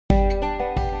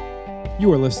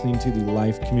You are listening to the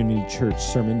Life Community Church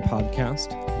Sermon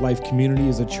Podcast. Life Community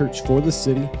is a church for the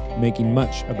city, making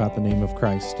much about the name of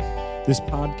Christ. This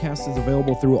podcast is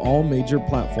available through all major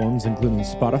platforms, including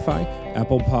Spotify,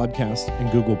 Apple Podcasts,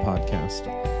 and Google Podcasts.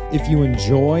 If you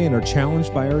enjoy and are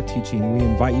challenged by our teaching, we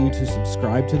invite you to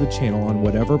subscribe to the channel on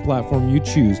whatever platform you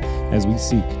choose as we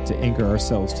seek to anchor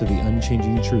ourselves to the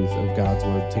unchanging truth of God's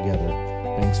Word together.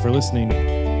 Thanks for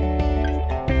listening.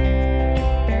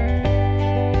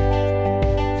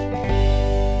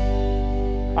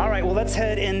 Let's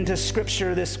head into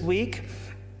Scripture this week.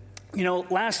 You know,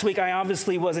 last week I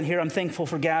obviously wasn't here. I'm thankful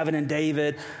for Gavin and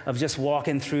David of just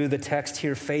walking through the text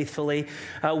here faithfully.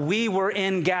 We were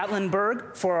in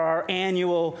Gatlinburg for our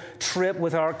annual trip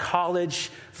with our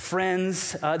college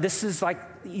friends. This is like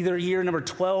either year number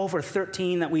 12 or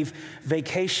 13 that we've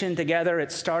vacationed together.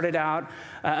 It started out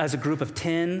as a group of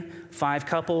 10, 5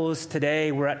 couples.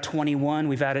 Today we're at 21.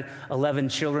 We've added 11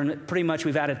 children. Pretty much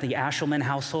we've added the Ashelman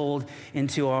household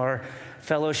into our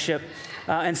fellowship.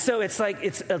 And so it's like,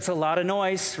 it's a lot of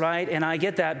noise, right? And I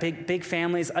get that, big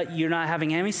families. You're not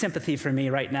having any sympathy for me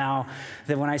right now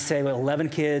that when I say, well, 11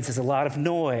 kids is a lot of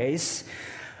noise.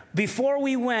 Before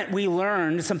we went, we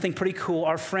learned something pretty cool.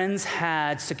 Our friends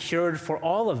had secured for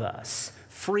all of us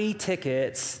free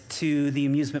tickets to the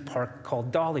amusement park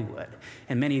called Dollywood.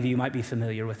 And many of you might be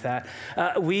familiar with that.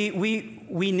 We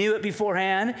knew it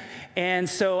beforehand. And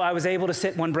so I was able to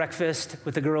sit one breakfast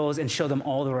with the girls and show them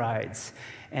all the rides.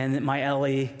 And my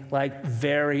Ellie, like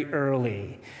very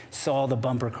early, saw the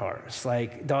bumper cars.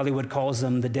 Like Dollywood calls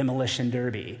them the demolition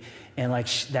derby. And like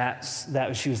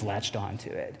that she was latched onto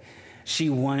it.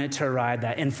 She wanted to ride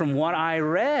that. And from what I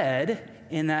read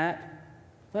in that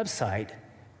website,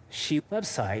 she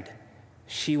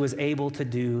was able to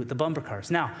do the bumper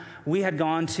cars. Now, we had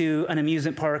gone to an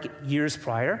amusement park years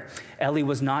prior. Ellie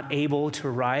was not able to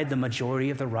ride the majority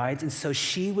of the rides, and so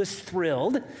she was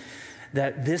thrilled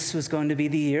that this was going to be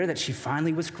the year that she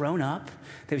finally was grown up,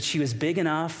 that she was big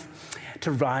enough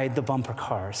to ride the bumper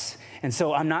cars. And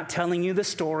so I'm not telling you the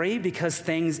story because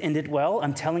things ended well.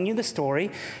 I'm telling you the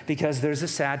story because there's a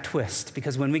sad twist.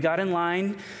 Because when we got in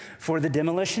line for the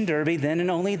demolition derby, then and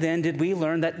only then did we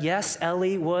learn that, yes,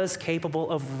 Ellie was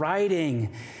capable of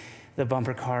riding the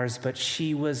bumper cars, but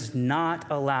she was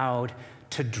not allowed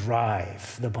to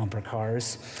drive the bumper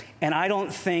cars. And I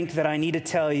don't think that I need to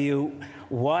tell you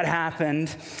what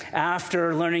happened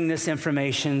after learning this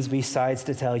information besides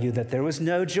to tell you that there was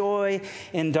no joy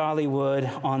in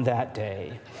Dollywood on that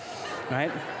day,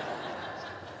 right?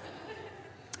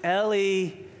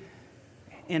 Ellie,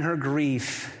 in her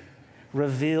grief,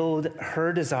 revealed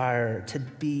her desire to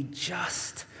be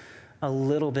just a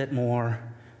little bit more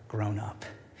grown up.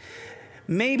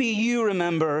 Maybe you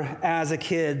remember as a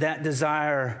kid that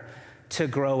desire to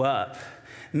grow up.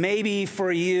 Maybe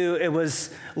for you, it was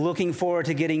looking forward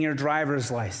to getting your driver's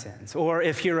license. Or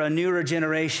if you're a newer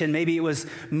generation, maybe it was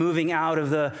moving out of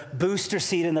the booster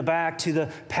seat in the back to the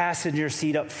passenger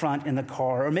seat up front in the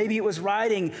car. Or maybe it was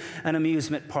riding an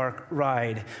amusement park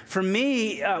ride. For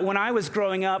me, when I was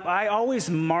growing up, I always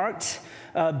marked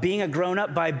being a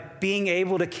grown-up by being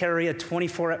able to carry a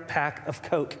 24-pack of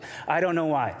Coke. I don't know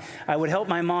why. I would help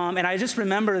my mom, and I just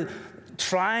remember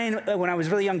trying when I was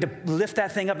really young to lift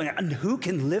that thing up, and who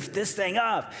can lift this thing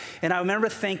up? And I remember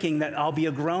thinking that I'll be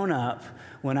a grown-up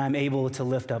when I'm able to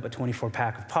lift up a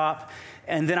 24-pack of pop.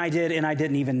 And then I did, and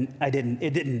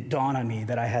it didn't dawn on me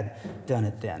that I had done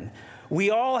it then.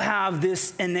 We all have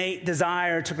this innate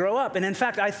desire to grow up. And in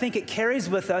fact, I think it carries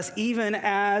with us even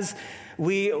as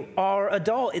we are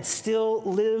adult. It still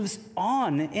lives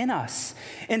on in us.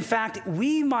 In fact,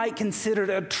 we might consider it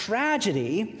a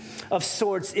tragedy of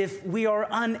sorts if we are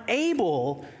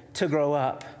unable to grow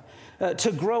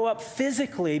up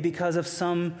physically because of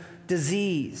some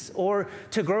disease, or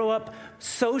to grow up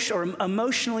social or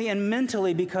emotionally and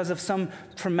mentally because of some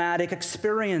traumatic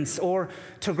experience, or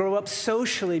to grow up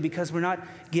socially because we're not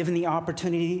given the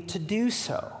opportunity to do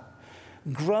so.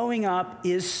 Growing up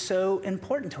is so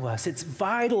important to us. It's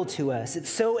vital to us. It's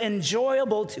so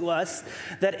enjoyable to us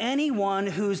that anyone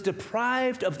who's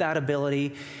deprived of that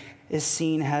ability is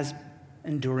seen as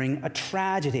enduring a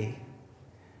tragedy.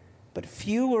 But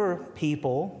fewer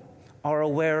people are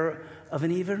aware of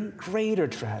an even greater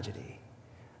tragedy,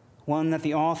 one that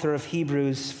the author of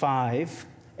Hebrews 5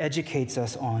 educates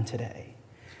us on today.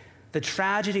 The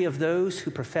tragedy of those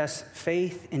who profess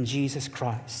faith in Jesus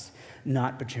Christ,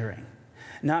 not maturing,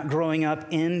 not growing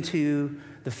up into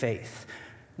the faith,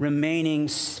 remaining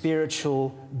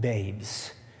spiritual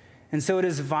babes, And so it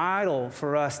is vital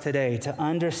for us today to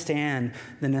understand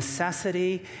the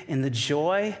necessity and the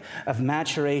joy of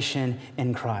maturation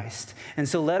in Christ. And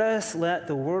so let us let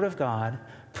the Word of God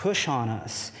push on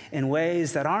us in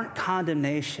ways that aren't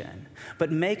condemnation, but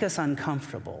make us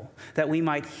uncomfortable, that we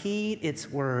might heed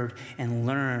its word and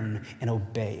learn and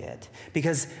obey it.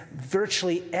 Because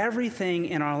virtually everything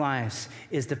in our lives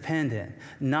is dependent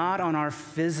not on our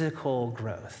physical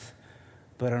growth,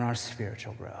 but on our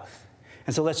spiritual growth.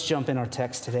 And so let's jump in our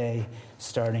text today,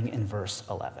 starting in verse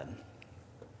 11.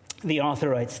 The author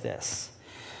writes this: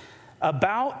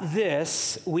 "About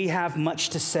this we have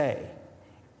much to say,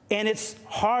 and it's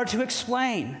hard to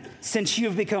explain, since you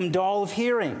have become dull of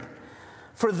hearing.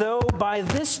 For though by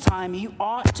this time you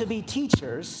ought to be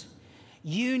teachers,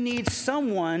 you need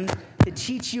someone to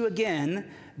teach you again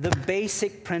the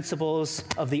basic principles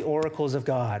of the oracles of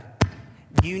God.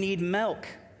 You need milk,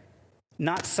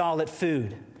 not solid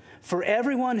food. For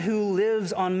everyone who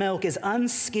lives on milk is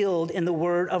unskilled in the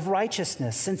word of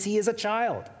righteousness, since he is a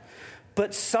child.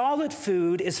 But solid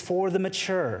food is for the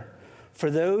mature,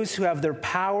 for those who have their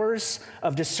powers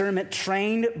of discernment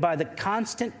trained by the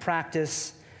constant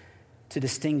practice to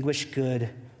distinguish good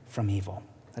from evil."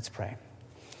 Let's pray.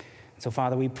 So,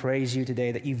 Father, we praise you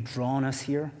today that you've drawn us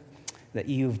here, that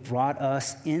you've brought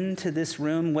us into this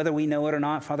room, whether we know it or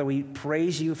not. Father, we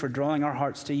praise you for drawing our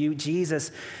hearts to you.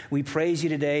 Jesus, we praise you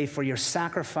today for your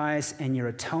sacrifice and your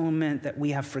atonement, that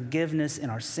we have forgiveness in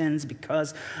our sins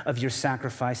because of your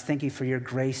sacrifice. Thank you for your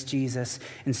grace, Jesus.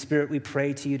 In Spirit, we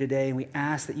pray to you today, and we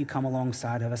ask that you come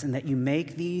alongside of us and that you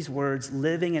make these words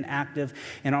living and active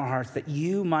in our hearts, that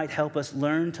you might help us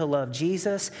learn to love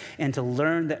Jesus and to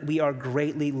learn that we are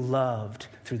greatly loved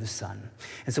through the Son.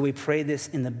 And so we pray this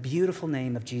in the beautiful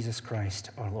name of Jesus Christ,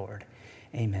 our Lord.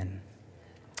 Amen.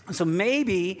 So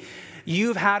maybe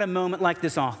you've had a moment like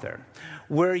this author,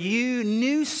 where you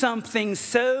knew something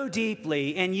so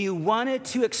deeply and you wanted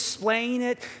to explain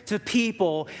it to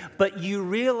people, but you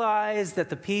realized that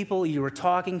the people you were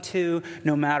talking to,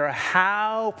 no matter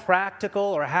how practical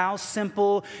or how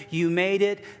simple you made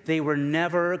it, they were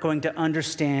never going to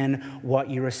understand what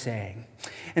you were saying.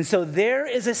 And so there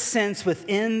is a sense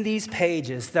within these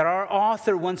pages that our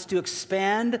author wants to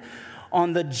expand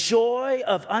on the joy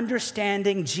of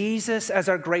understanding Jesus as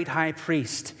our great high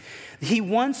priest. He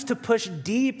wants to push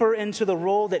deeper into the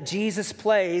role that Jesus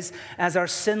plays as our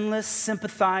sinless,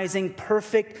 sympathizing,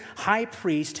 perfect high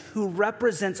priest who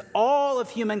represents all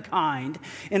of humankind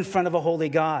in front of a holy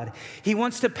God. He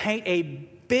wants to paint a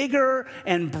bigger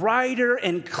and brighter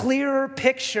and clearer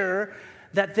picture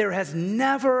that there has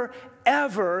never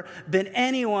ever been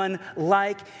anyone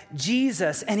like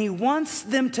Jesus. And he wants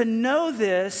them to know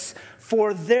this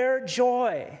for their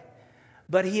joy.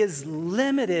 But he is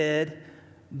limited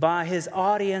by his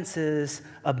audience's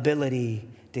ability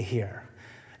to hear.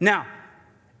 Now,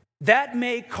 that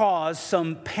may cause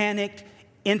some panicked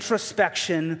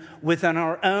introspection within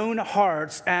our own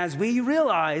hearts as we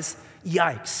realize,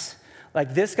 yikes,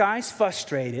 like this guy's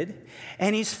frustrated,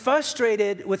 and he's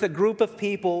frustrated with a group of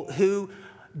people who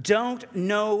don't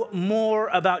know more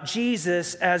about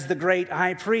Jesus as the great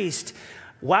high priest.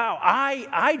 Wow,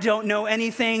 I don't know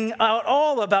anything at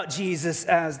all about Jesus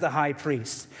as the high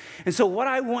priest. And so what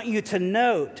I want you to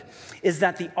note is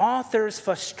that the author's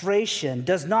frustration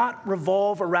does not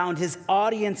revolve around his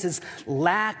audience's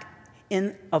lack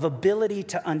of ability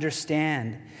to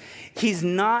understand. He's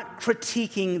not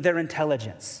critiquing their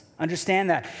intelligence. Understand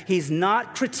that. He's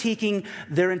not critiquing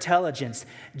their intelligence.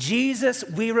 Jesus,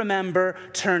 we remember,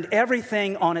 turned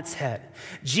everything on its head.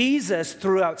 Jesus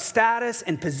threw out status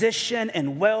and position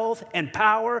and wealth and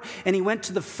power, and he went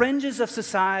to the fringes of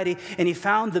society, and he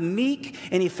found the meek,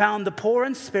 and he found the poor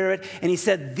in spirit, and he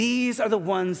said, these are the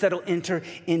ones that will enter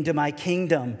into my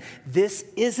kingdom. This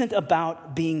isn't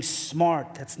about being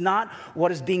smart. That's not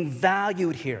what is being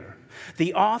valued here.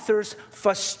 The author's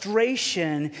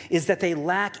frustration is that they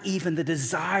lack even the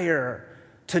desire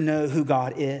to know who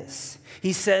God is.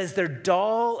 He says they're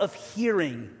dull of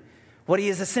hearing. What he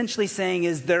is essentially saying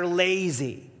is they're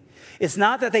lazy. It's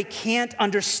not that they can't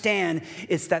understand,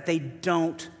 it's that they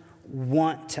don't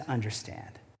want to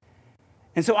understand.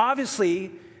 And so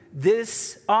obviously,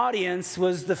 this audience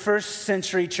was the first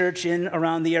century church in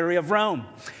around the area of Rome.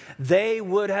 They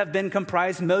would have been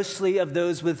comprised mostly of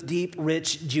those with deep,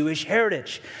 rich Jewish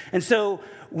heritage. And so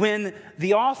when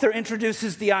the author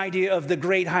introduces the idea of the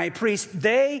great high priest,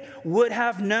 they would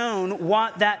have known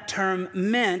what that term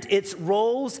meant, its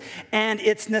roles and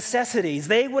its necessities.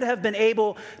 They would have been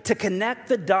able to connect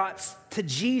the dots to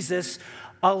Jesus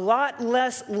a lot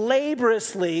less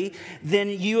laboriously than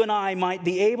you and I might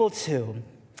be able to.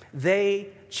 They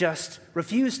just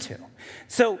refuse to.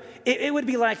 So it would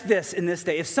be like this in this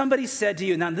day. If somebody said to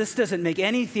you, now this doesn't make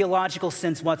any theological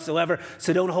sense whatsoever,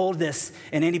 so don't hold this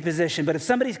in any position. But if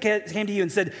somebody came to you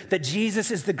and said that Jesus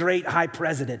is the great high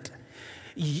president,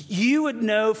 you would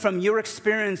know from your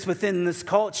experience within this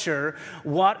culture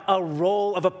what a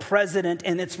role of a president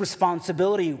and its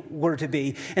responsibility were to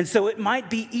be. And so it might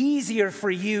be easier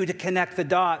for you to connect the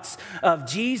dots of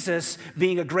Jesus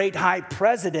being a great high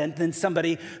president than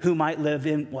somebody who might live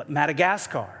in,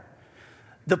 Madagascar.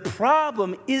 The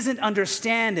problem isn't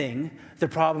understanding, the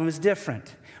problem is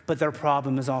different. But their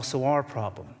problem is also our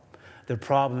problem. Their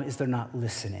problem is they're not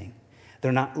listening.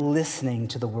 They're not listening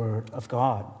to the word of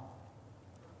God.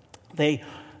 They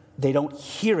don't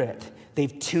hear it.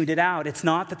 They've tuned it out. It's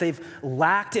not that they've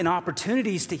lacked in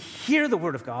opportunities to hear the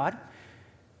word of God.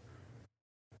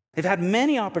 They've had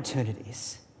many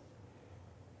opportunities.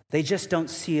 They just don't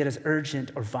see it as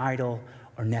urgent or vital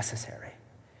or necessary.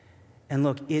 And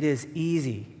look, it is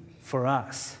easy for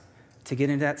us to get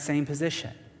into that same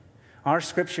position. Our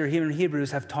scripture here in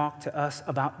Hebrews have talked to us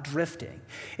about drifting.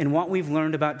 And what we've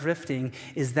learned about drifting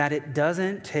is that it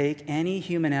doesn't take any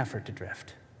human effort to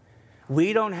drift.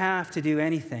 We don't have to do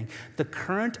anything. The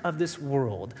current of this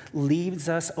world leads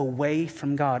us away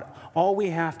from God. All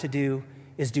we have to do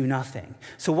is do nothing.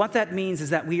 So what that means is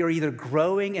that we are either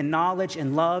growing in knowledge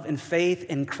and love and faith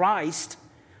in Christ,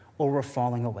 or we're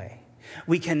falling away.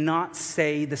 We cannot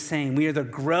stay the same. We are either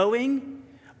growing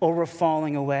or we're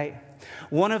falling away.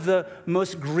 One of the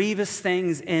most grievous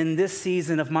things in this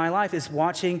season of my life is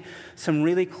watching some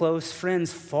really close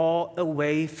friends fall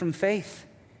away from faith.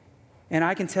 And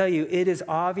I can tell you, it is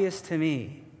obvious to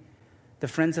me, the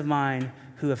friends of mine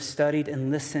who have studied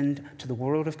and listened to the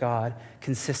word of God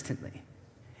consistently.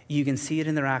 You can see it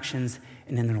in their actions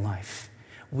and in their life.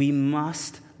 We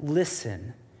must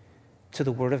listen to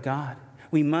the word of God.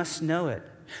 We must know it.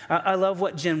 I love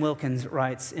what Jen Wilkins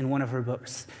writes in one of her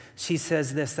books. She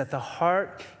says this, that the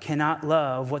heart cannot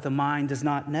love what the mind does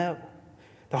not know.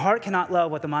 The heart cannot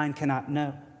love what the mind cannot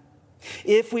know.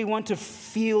 If we want to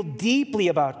feel deeply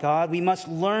about God, we must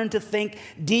learn to think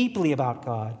deeply about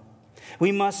God.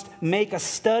 We must make a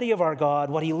study of our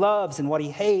God, what he loves and what he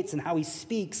hates and how he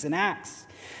speaks and acts.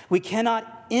 We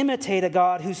cannot imitate a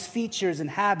God whose features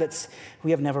and habits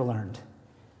we have never learned.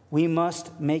 We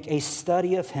must make a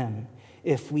study of him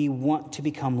if we want to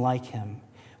become like him.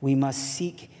 We must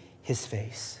seek his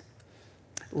face.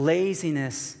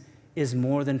 Laziness is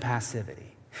more than passivity.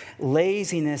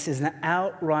 Laziness is an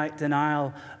outright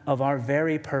denial of our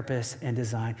very purpose and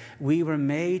design. We were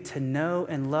made to know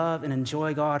and love and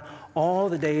enjoy God all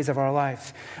the days of our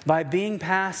life. By being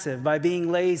passive, by being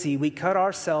lazy, we cut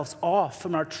ourselves off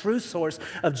from our true source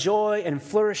of joy and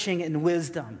flourishing and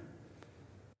wisdom.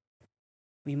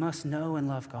 We must know and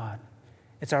love God.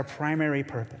 It's our primary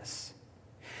purpose.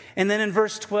 And then in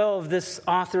verse 12, this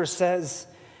author says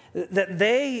that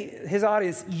his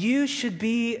audience, you should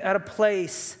be at a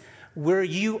place where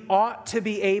you ought to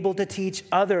be able to teach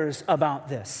others about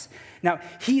this. Now,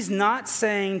 he's not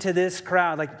saying to this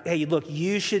crowd, like, hey, look,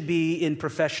 you should be in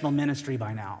professional ministry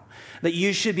by now. That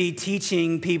you should be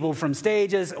teaching people from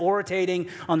stages, orating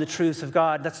on the truths of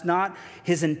God. That's not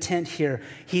his intent here.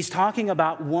 He's talking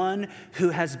about one who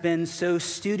has been so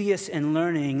studious in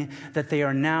learning that they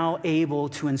are now able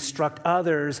to instruct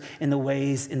others in the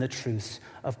ways, in the truths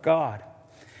of God.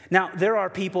 Now, there are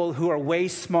people who are way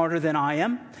smarter than I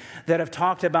am that have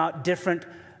talked about different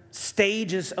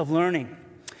stages of learning.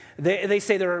 They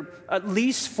say there are at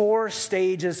least 4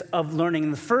 stages of learning.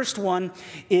 And the first one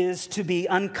is to be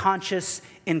unconscious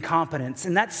incompetence.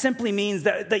 And that simply means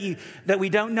that we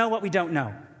don't know what we don't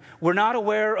know. We're not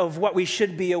aware of what we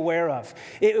should be aware of.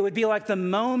 It would be like the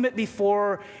moment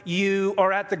before you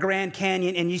are at the Grand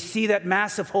Canyon and you see that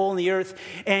massive hole in the earth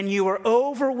and you are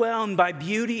overwhelmed by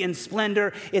beauty and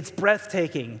splendor. It's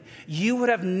breathtaking. You would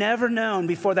have never known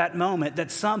before that moment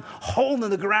that some hole in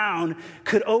the ground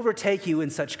could overtake you in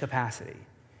such capacity.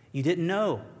 You didn't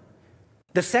know.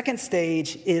 The second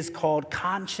stage is called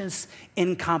conscious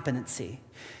incompetency.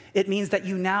 It means that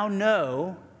you now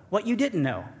know what you didn't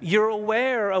know. You're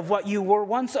aware of what you were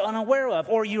once unaware of,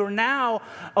 or you're now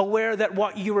aware that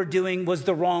what you were doing was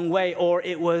the wrong way or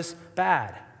it was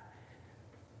bad.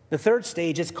 The third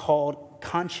stage is called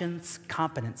conscience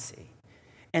competency.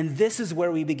 And this is where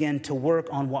we begin to work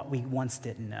on what we once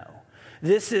didn't know.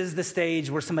 This is the stage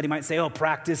where somebody might say, oh,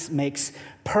 practice makes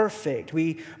perfect.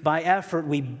 By effort,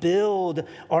 we build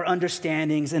our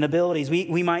understandings and abilities.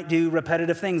 We might do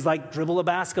repetitive things like dribble a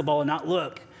basketball and not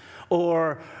look,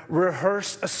 or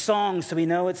rehearse a song so we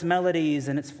know its melodies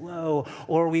and its flow,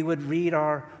 or we would read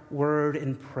our word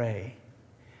and pray.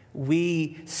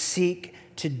 We seek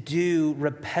to do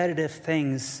repetitive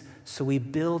things so we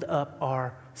build up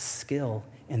our skill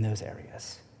in those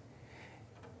areas.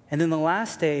 And then the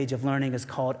last stage of learning is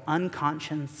called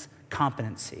unconscious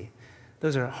competency.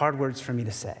 Those are hard words for me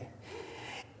to say.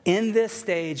 In this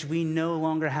stage, we no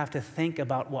longer have to think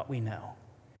about what we know.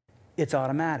 It's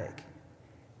automatic.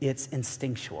 It's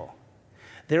instinctual.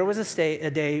 There was a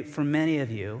day for many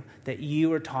of you that you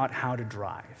were taught how to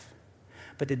drive.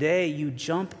 But today, you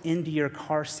jump into your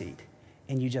car seat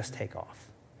and you just take off.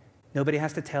 Nobody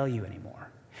has to tell you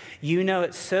anymore. You know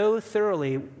it so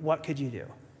thoroughly, what could you do?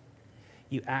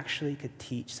 You actually could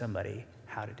teach somebody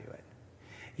how to do it.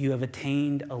 You have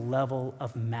attained a level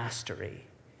of mastery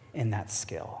in that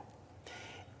skill.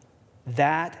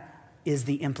 That is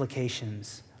the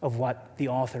implications of what the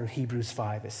author of Hebrews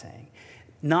 5 is saying.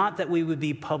 Not that we would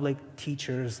be public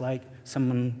teachers like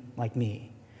someone like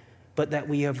me, but that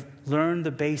we have learned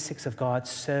the basics of God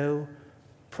so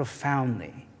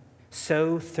profoundly,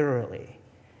 so thoroughly,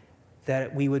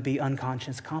 that we would be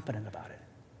unconscious competent about it.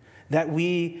 That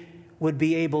we would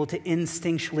be able to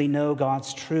instinctually know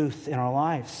God's truth in our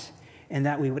lives, and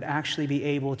that we would actually be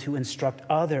able to instruct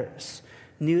others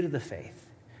new to the faith,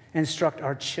 instruct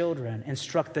our children,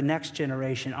 instruct the next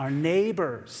generation, our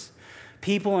neighbors,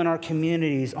 people in our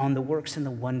communities on the works and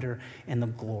the wonder and the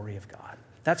glory of God.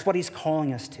 That's what he's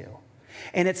calling us to.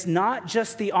 And it's not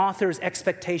just the author's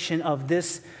expectation of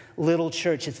this little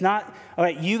church. It's not, all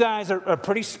right, you guys are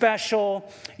pretty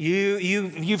special.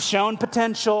 You've shown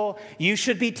potential. You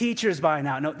should be teachers by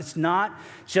now. No, it's not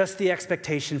just the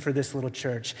expectation for this little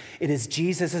church. It is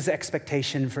Jesus'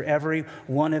 expectation for every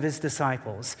one of his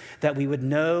disciples, that we would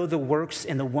know the works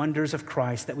and the wonders of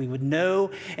Christ, that we would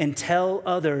know and tell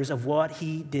others of what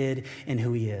he did and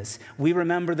who he is. We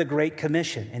remember the Great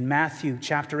Commission in Matthew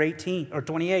chapter 18 or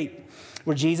 28.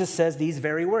 Where Jesus says these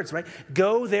very words, right?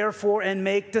 Go therefore and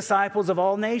make disciples of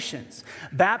all nations,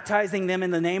 baptizing them in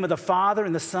the name of the Father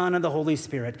and the Son and the Holy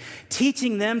Spirit,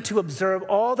 teaching them to observe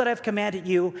all that I've commanded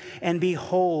you, and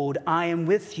behold, I am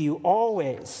with you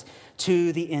always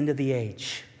to the end of the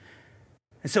age.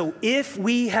 And so if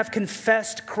we have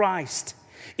confessed Christ,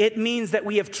 it means that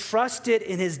we have trusted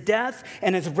in his death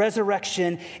and his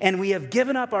resurrection, and we have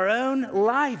given up our own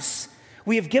lives.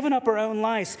 We have given up our own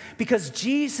lives because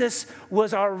Jesus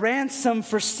was our ransom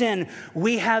for sin.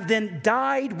 We have then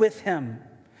died with him.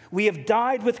 We have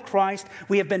died with Christ.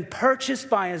 We have been purchased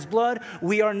by his blood.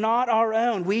 We are not our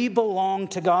own. We belong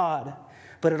to God.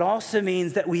 But it also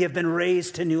means that we have been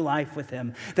raised to new life with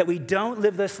him, that we don't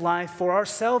live this life for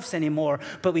ourselves anymore,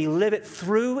 but we live it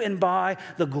through and by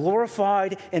the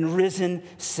glorified and risen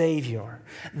Savior.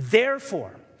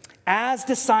 Therefore, as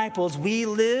disciples, we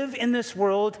live in this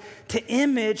world to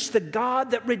image the God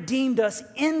that redeemed us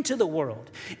into the world,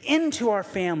 into our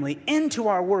family, into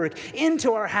our work,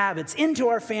 into our habits, into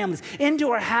our families,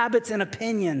 into our habits and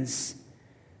opinions.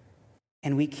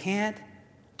 And we can't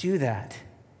do that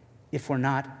if we're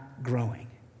not growing.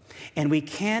 And we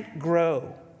can't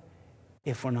grow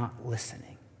if we're not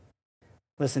listening.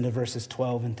 Listen to verses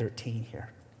 12 and 13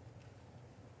 here.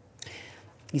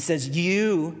 He says,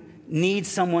 you need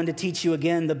someone to teach you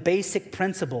again the basic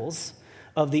principles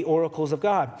of the oracles of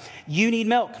God. You need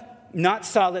milk, not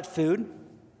solid food.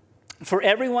 For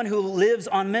everyone who lives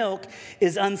on milk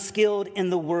is unskilled in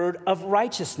the word of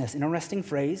righteousness. Interesting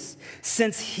phrase,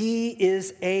 since he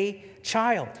is a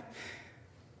child.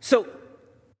 So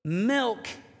milk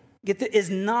is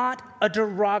not a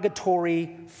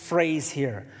derogatory phrase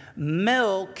here.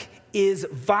 Milk is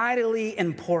vitally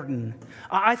important.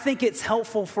 I think it's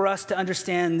helpful for us to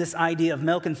understand this idea of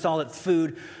milk and solid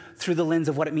food through the lens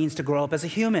of what it means to grow up as a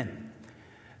human.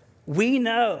 We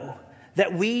know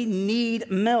that we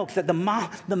need milk, that the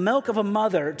milk of a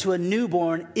mother to a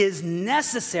newborn is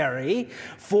necessary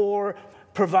for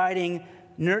providing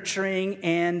nurturing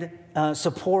and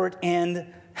support and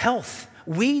health.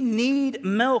 We need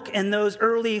milk in those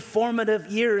early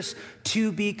formative years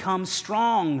to become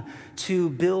strong, to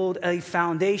build a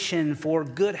foundation for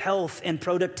good health and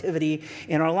productivity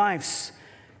in our lives.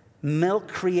 Milk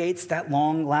creates that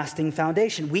long-lasting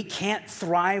foundation. We can't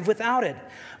thrive without it.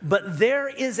 But there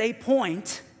is a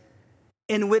point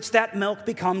in which that milk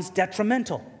becomes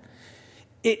detrimental.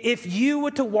 If you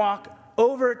were to walk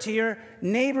over to your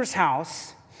neighbor's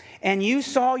house and you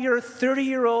saw your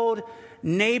 30-year-old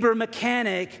neighbor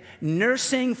mechanic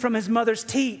nursing from his mother's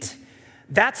teat,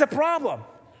 that's a problem.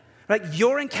 Like,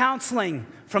 you're in counseling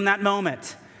from that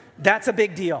moment. That's a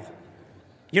big deal.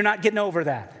 You're not getting over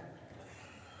that.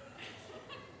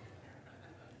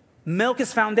 Milk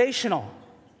is foundational,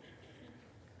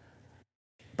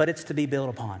 but it's to be built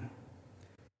upon.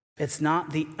 It's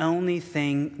not the only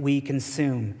thing we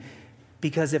consume.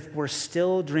 Because if we're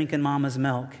still drinking mama's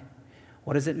milk,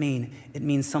 what does it mean? It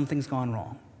means something's gone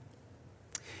wrong.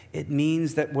 It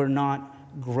means that we're not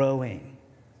growing.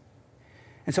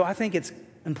 And so I think it's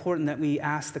important that we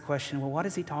ask the question, well, what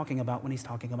is he talking about when he's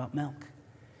talking about milk?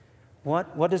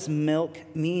 What does milk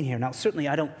mean here? Now, certainly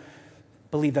I don't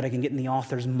believe that I can get in the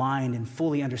author's mind and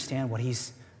fully understand what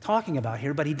he's talking about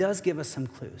here, but he does give us some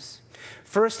clues.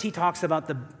 First, he talks about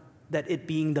that it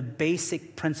being the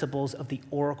basic principles of the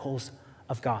oracles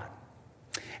of God.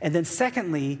 And then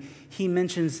secondly, he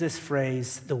mentions this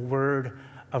phrase, the word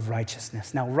of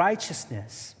righteousness. Now,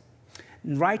 righteousness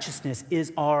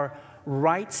is our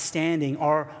right standing,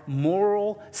 our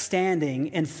moral standing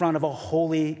in front of a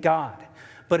holy God.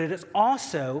 But it is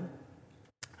also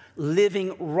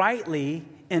living rightly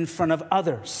in front of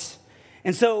others.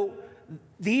 And so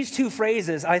these two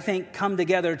phrases, I think, come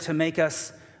together to make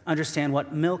us understand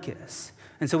what milk is.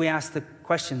 And so we ask the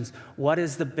questions, what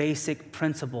is the basic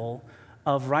principle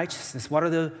of righteousness? What are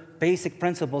the basic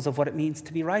principles of what it means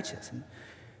to be righteous?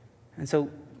 And so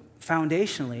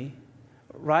foundationally,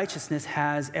 righteousness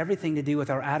has everything to do with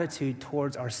our attitude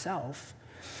towards ourselves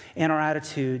and our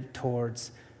attitude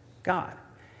towards God.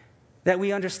 That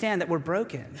we understand that we're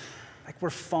broken, like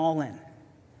we're fallen,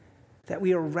 that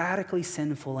we are radically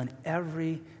sinful in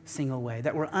every single way,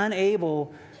 that we're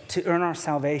unable to earn our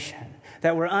salvation,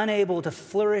 that we're unable to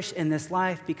flourish in this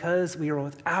life because we are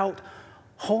without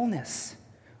wholeness.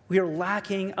 We are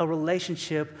lacking a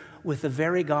relationship with the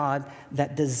very God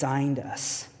that designed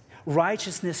us.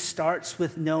 Righteousness starts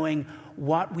with knowing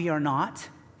what we are not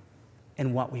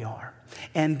and what we are,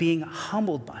 and being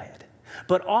humbled by it,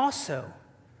 but also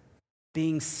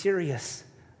being serious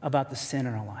about the sin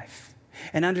in our life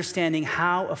and understanding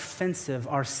how offensive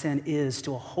our sin is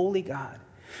to a holy God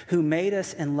who made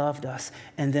us and loved us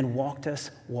and then walk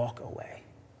away.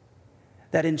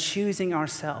 That in choosing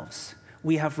ourselves,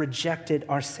 we have rejected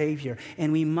our Savior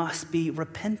and we must be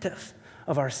repentant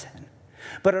of our sin.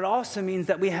 But it also means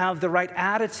that we have the right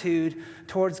attitude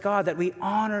towards God, that we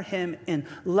honor him and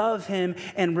love him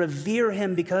and revere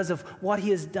him because of what he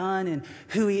has done and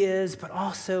who he is, but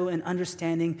also in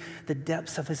understanding the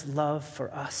depths of his love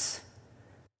for us.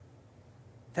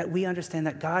 That we understand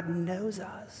that God knows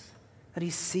us, that he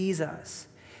sees us.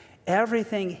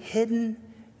 Everything hidden,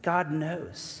 God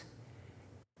knows.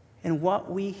 And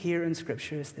what we hear in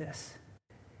Scripture is this,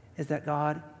 is that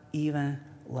God even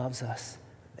loves us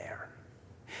there.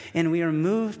 And we are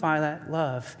moved by that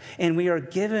love, and we are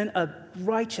given a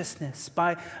righteousness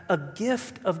by a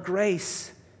gift of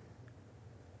grace.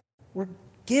 We're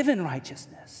given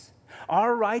righteousness.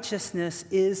 Our righteousness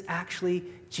is actually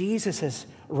Jesus'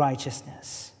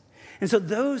 righteousness. And so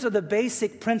those are the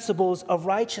basic principles of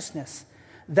righteousness.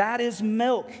 That is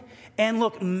milk. And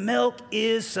look, milk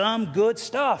is some good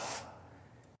stuff.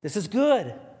 This is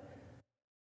good.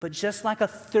 But just like a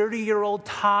 30-year-old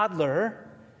toddler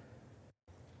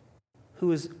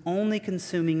who is only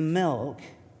consuming milk,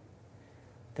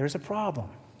 there's a problem.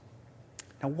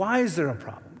 Now, why is there a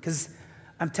problem? Because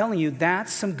I'm telling you,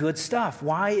 that's some good stuff.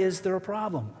 Why is there a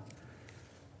problem?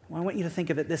 Well, I want you to think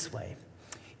of it this way.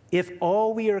 If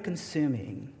all we are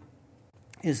consuming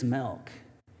is milk,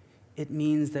 it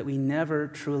means that we never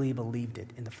truly believed it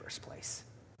in the first place.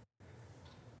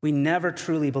 We never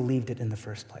truly believed it in the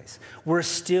first place. We're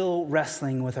still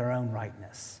wrestling with our own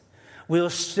rightness. We're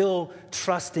still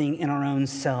trusting in our own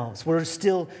selves. We're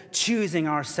still choosing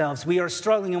ourselves. We are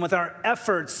struggling with our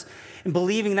efforts and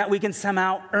believing that we can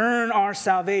somehow earn our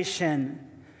salvation,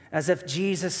 as if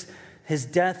Jesus, his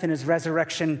death and his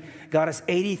resurrection got us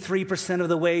 83% of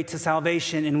the way to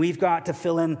salvation, and we've got to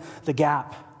fill in the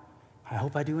gap. I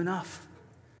hope I do enough.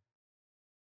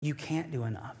 You can't do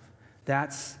enough.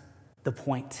 That's the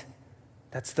point.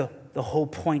 That's the whole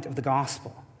point of the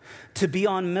gospel. To be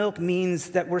on milk means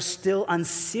that we're still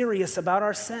unserious about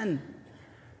our sin.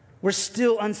 We're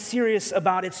still unserious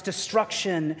about its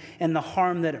destruction and the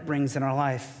harm that it brings in our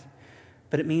life.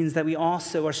 But it means that we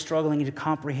also are struggling to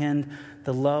comprehend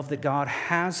the love that God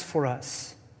has for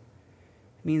us.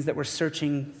 It means that we're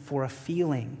searching for a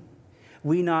feeling.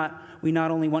 We not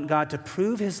only want God to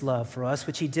prove his love for us,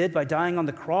 which he did by dying on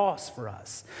the cross for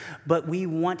us, but we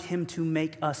want him to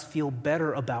make us feel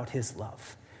better about his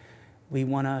love. We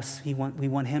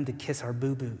want him to kiss our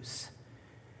boo-boos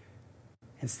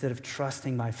instead of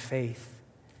trusting by faith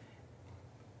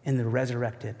in the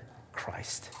resurrected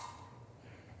Christ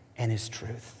and his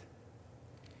truth.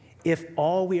 If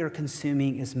all we are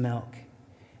consuming is milk,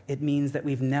 it means that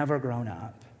we've never grown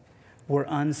up. We're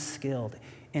unskilled,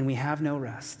 and we have no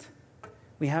rest.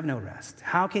 We have no rest.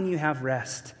 How can you have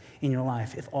rest in your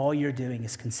life if all you're doing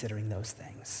is considering those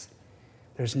things?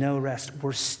 There's no rest.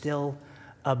 We're still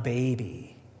a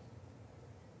baby.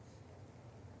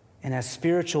 And as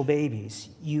spiritual babies,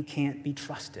 you can't be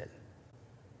trusted.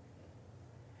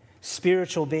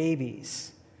 Spiritual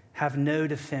babies have no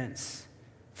defense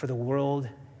for the world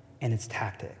and its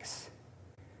tactics.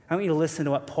 I want you to listen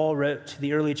to what Paul wrote to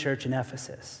the early church in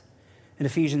Ephesus. In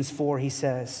Ephesians 4, he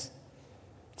says,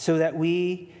 so that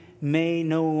we may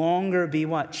no longer be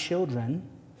what? Children,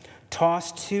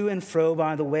 tossed to and fro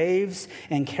by the waves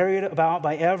and carried about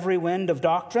by every wind of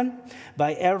doctrine,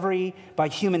 by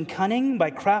human cunning, by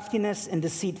craftiness and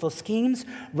deceitful schemes.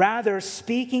 Rather,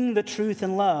 speaking the truth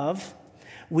in love,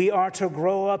 we are to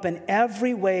grow up in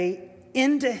every way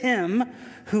into him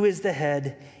who is the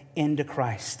head, into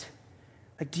Christ.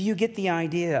 Like, do you get the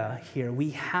idea here?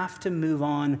 We have to move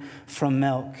on from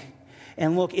milk.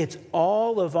 And look, it's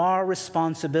all of our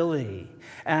responsibility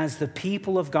as the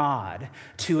people of God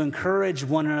to encourage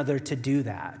one another to do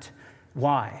that.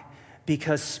 Why?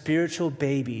 Because spiritual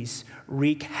babies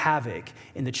wreak havoc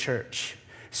in the church.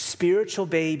 Spiritual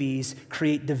babies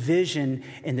create division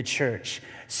in the church.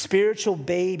 Spiritual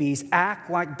babies act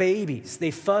like babies.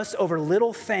 They fuss over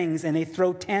little things and they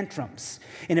throw tantrums.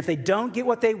 And if they don't get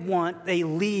what they want, they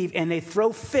leave and they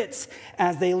throw fits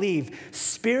as they leave.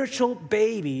 Spiritual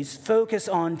babies focus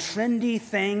on trendy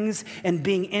things and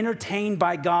being entertained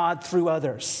by God through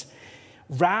others,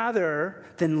 rather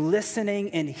than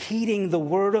listening and heeding the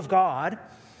word of God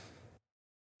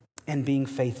and being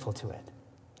faithful to it.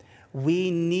 We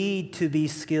need to be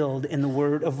skilled in the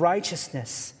word of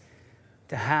righteousness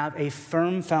to have a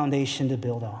firm foundation to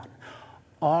build on.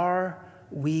 Are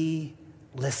we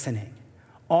listening?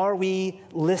 Are we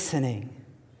listening?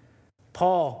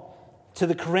 Paul to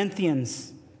the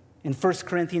Corinthians in 1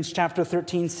 Corinthians chapter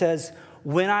 13 says,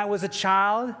 when I was a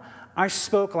child, I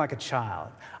spoke like a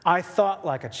child. I thought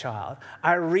like a child.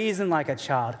 I reasoned like a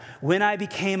child. When I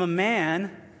became a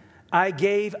man, I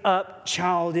gave up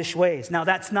childish ways. Now,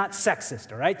 that's not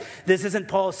sexist, all right? This isn't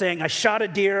Paul saying, I shot a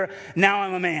deer, now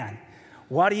I'm a man.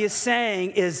 What he is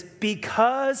saying is,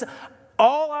 because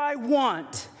all I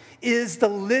want is the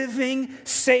living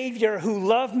Savior who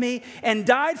loved me and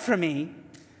died for me,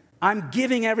 I'm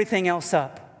giving everything else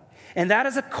up. And that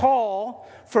is a call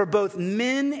for both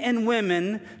men and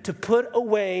women to put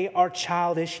away our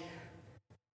childish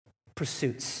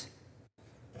pursuits.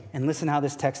 And listen how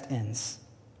this text ends.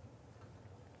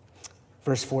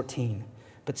 Verse 14,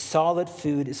 but solid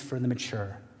food is for the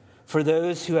mature, for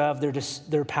those who have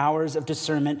their powers of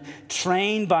discernment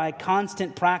trained by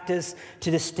constant practice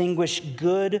to distinguish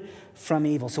good from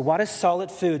evil. So what is solid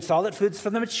food? Solid food's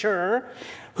for the mature,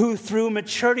 who through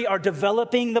maturity are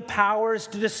developing the powers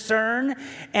to discern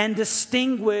and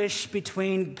distinguish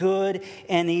between good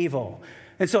and evil.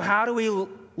 And so how do we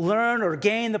learn or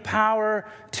gain the power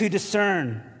to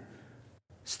discern?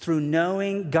 It's through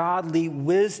knowing godly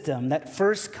wisdom that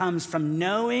first comes from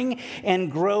knowing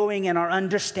and growing in our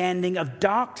understanding of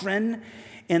doctrine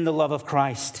in the love of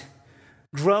Christ.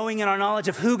 Growing in our knowledge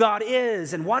of who God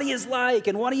is and what he is like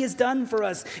and what he has done for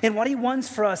us and what he wants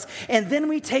for us. And then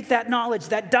we take that knowledge,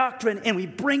 that doctrine, and we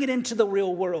bring it into the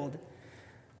real world.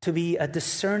 To be a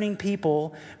discerning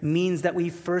people means that we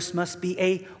first must be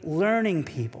a learning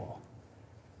people.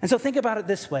 And so think about it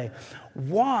this way.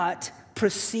 What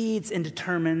precedes and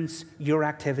determines your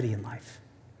activity in life?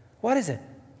 What is it?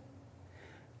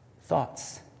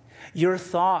 Thoughts. Your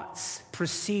thoughts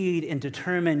precede and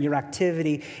determine your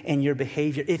activity and your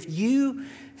behavior. If you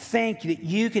think that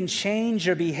you can change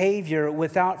your behavior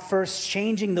without first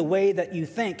changing the way that you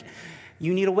think,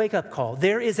 you need a wake-up call.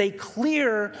 There is a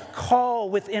clear call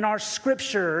within our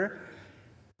scripture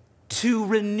to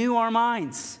renew our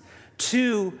minds,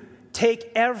 to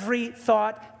take every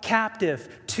thought captive,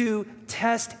 to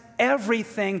test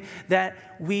everything that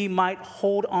we might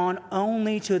hold on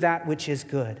only to that which is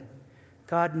good.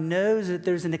 God knows that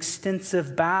there's an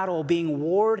extensive battle being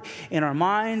warred in our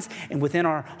minds and within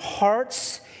our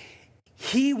hearts.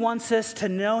 He wants us to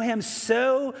know him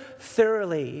so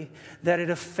thoroughly that it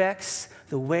affects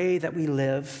the way that we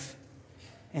live.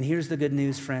 And here's the good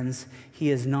news, friends. He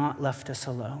has not left us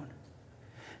alone.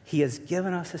 He has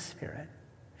given us a Spirit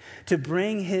to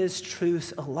bring his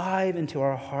truths alive into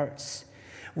our hearts.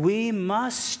 We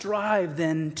must strive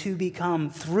then to become,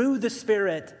 through the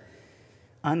Spirit,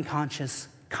 unconscious,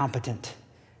 competent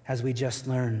as we just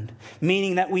learned,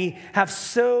 meaning that we have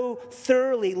so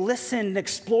thoroughly listened and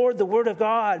explored the Word of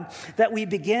God that we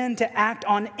begin to act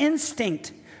on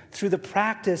instinct through the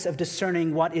practice of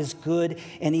discerning what is good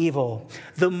and evil.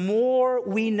 The more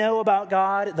we know about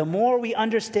God, the more we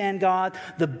understand God,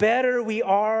 the better we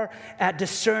are at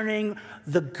discerning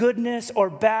the goodness or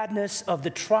badness of the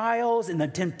trials and the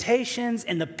temptations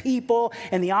and the people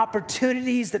and the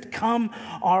opportunities that come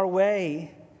our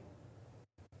way.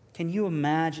 Can you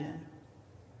imagine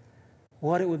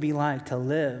what it would be like to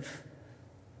live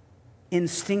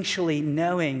instinctually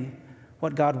knowing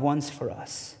what God wants for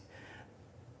us?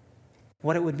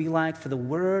 What it would be like for the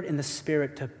Word and the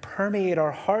Spirit to permeate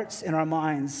our hearts and our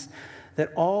minds,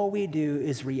 that all we do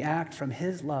is react from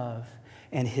His love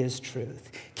and His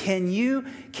truth. Can you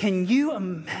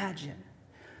imagine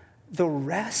the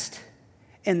rest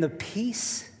and the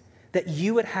peace that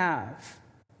you would have?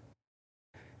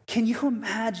 Can you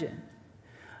imagine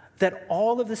that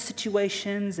all of the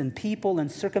situations and people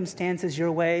and circumstances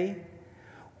your way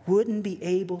wouldn't be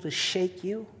able to shake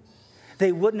you?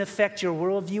 They wouldn't affect your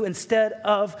worldview, instead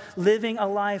of living a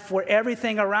life where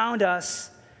everything around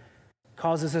us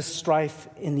causes us strife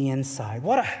in the inside.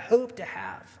 What a hope to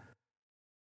have.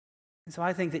 And so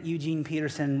I think that Eugene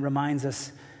Peterson reminds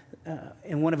us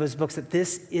in one of his books that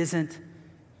this isn't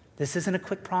a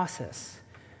quick process.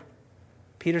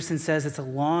 Peterson says it's a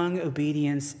long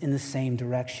obedience in the same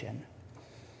direction.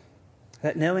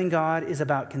 That knowing God is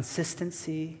about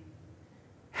consistency,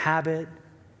 habit,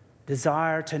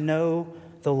 desire to know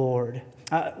the Lord.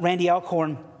 Randy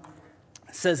Alcorn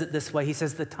says it this way. He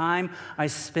says, the time I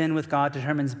spend with God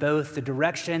determines both the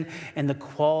direction and the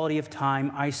quality of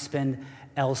time I spend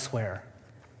elsewhere.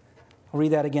 I'll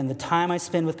read that again. The time I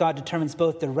spend with God determines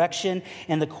both direction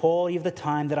and the quality of the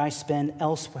time that I spend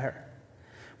elsewhere.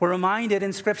 We're reminded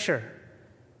in Scripture,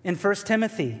 in 1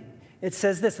 Timothy, it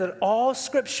says this, that all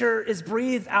Scripture is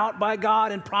breathed out by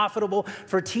God and profitable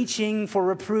for teaching, for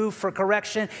reproof, for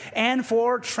correction, and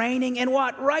for training in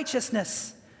what?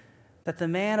 Righteousness, that the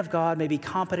man of God may be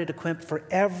competent, equipped for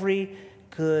every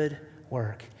good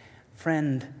work.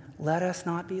 Friend, let us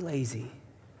not be lazy.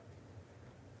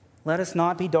 Let us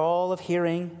not be dull of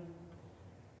hearing.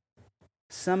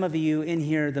 Some of you in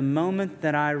here, the moment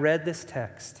that I read this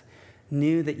text,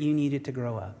 knew that you needed to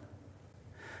grow up.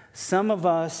 Some of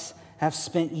us have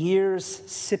spent years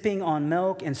sipping on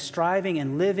milk and striving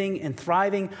and living and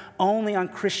thriving only on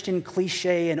Christian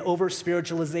cliche and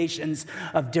over-spiritualizations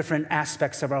of different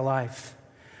aspects of our life.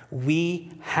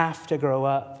 We have to grow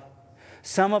up.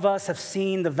 Some of us have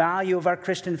seen the value of our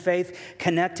Christian faith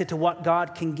connected to what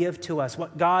God can give to us,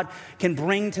 what God can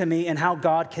bring to me, and how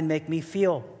God can make me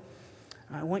feel.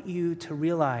 I want you to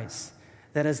realize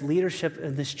that as leadership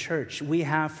in this church, we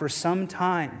have for some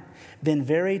time been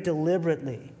very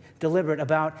deliberate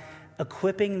about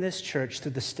equipping this church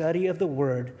through the study of the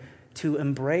Word to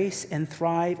embrace and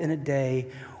thrive in a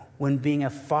day when being a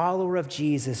follower of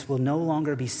Jesus will no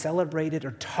longer be celebrated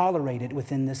or tolerated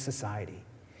within this society.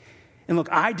 And look,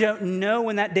 I don't know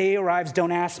when that day arrives.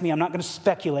 Don't ask me. I'm not going to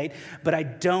speculate, but I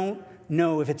don't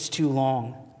know if it's too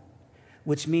long.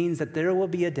 Which means that there will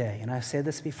be a day, and I've said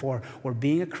this before, where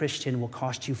being a Christian will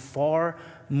cost you far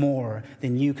more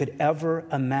than you could ever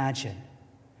imagine.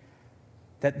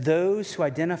 That those who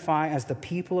identify as the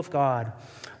people of God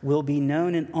will be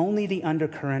known in only the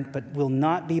undercurrent, but will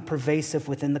not be pervasive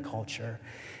within the culture.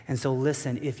 And so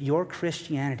listen, if your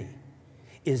Christianity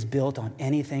is built on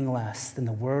anything less than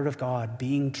the Word of God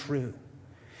being true,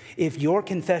 if your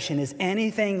confession is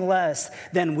anything less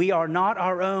than we are not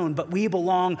our own, but we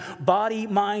belong body,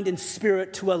 mind, and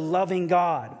spirit to a loving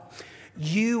God,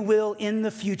 you will in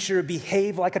the future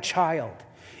behave like a child,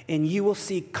 and you will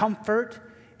seek comfort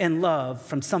and love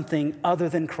from something other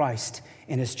than Christ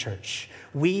and His church.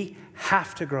 We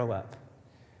have to grow up.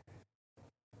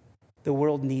 The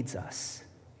world needs us.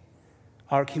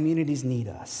 Our communities need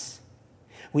us.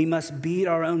 We must beat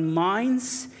our own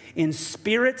minds and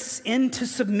spirits into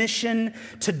submission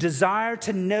to desire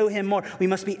to know Him more. We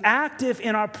must be active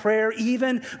in our prayer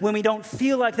even when we don't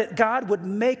feel like that God would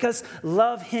make us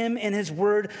love Him and His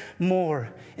Word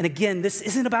more. And again, this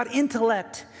isn't about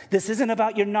intellect. This isn't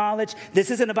about your knowledge. This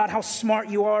isn't about how smart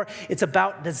you are. It's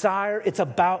about desire. It's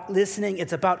about listening.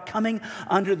 It's about coming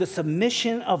under the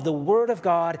submission of the Word of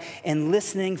God and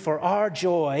listening for our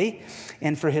joy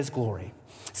and for His glory.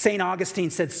 St. Augustine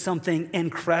said something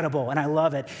incredible, and I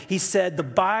love it. He said, the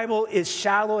Bible is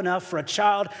shallow enough for a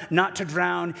child not to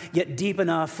drown, yet deep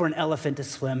enough for an elephant to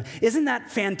swim. Isn't that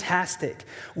fantastic?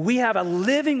 We have a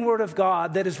living word of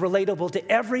God that is relatable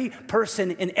to every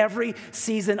person in every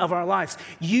season of our lives.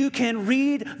 You can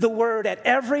read the word at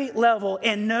every level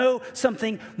and know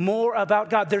something more about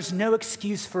God. There's no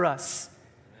excuse for us.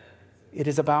 It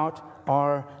is about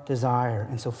our desire.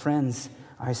 And so, friends,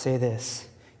 I say this.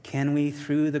 Can we,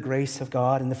 through the grace of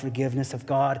God and the forgiveness of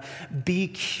God, be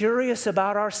curious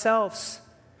about ourselves?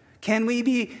 Can we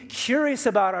be curious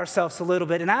about ourselves a little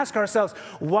bit and ask ourselves,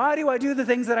 why do I do the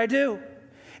things that I do?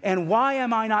 And why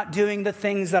am I not doing the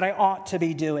things that I ought to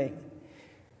be doing?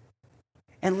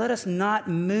 And let us not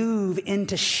move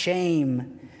into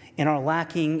shame in our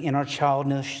lacking, in our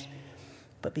childishness,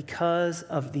 but because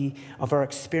of our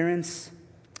experience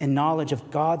and knowledge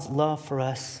of God's love for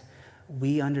us,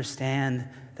 we understand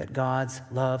that God's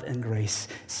love and grace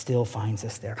still finds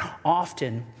us there.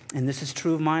 Often, and this is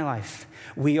true of my life,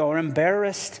 we are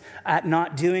embarrassed at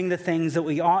not doing the things that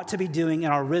we ought to be doing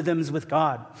in our rhythms with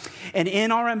God. And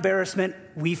in our embarrassment,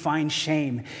 we find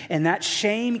shame. And that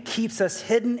shame keeps us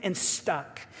hidden and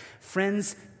stuck.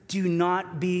 Friends, do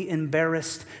not be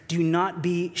embarrassed. Do not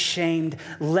be shamed.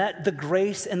 Let the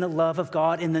grace and the love of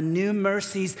God and the new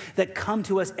mercies that come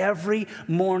to us every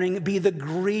morning be the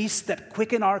grease that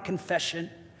quicken our confession,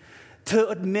 to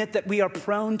admit that we are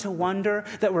prone to wonder,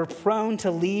 that we're prone to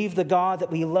leave the God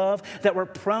that we love, that we're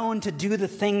prone to do the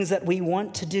things that we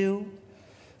want to do,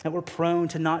 that we're prone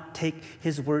to not take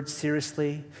his word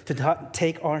seriously, to not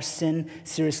take our sin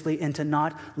seriously, and to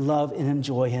not love and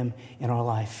enjoy him in our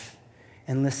life.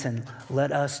 And listen,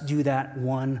 let us do that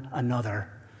one another.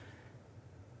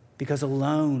 Because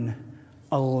alone,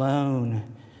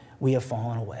 we have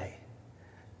fallen away.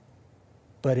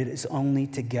 But it is only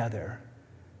together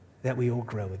that we will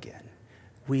grow again.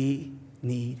 We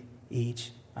need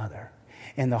each other.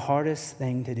 And the hardest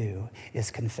thing to do is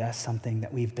confess something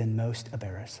that we've been most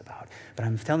embarrassed about. But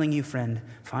I'm telling you, friend,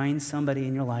 find somebody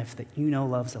in your life that you know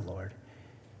loves the Lord.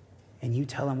 And you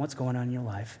tell them what's going on in your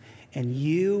life. And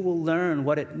you will learn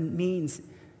what it means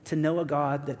to know a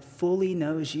God that fully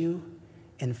knows you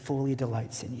and fully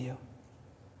delights in you.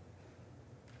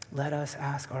 Let us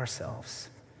ask ourselves,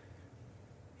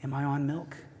 am I on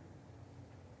milk?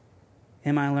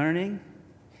 Am I learning?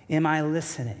 Am I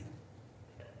listening?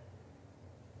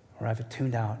 Or have I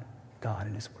tuned out God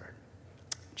and his word?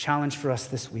 Challenge for us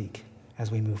this week as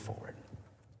we move forward.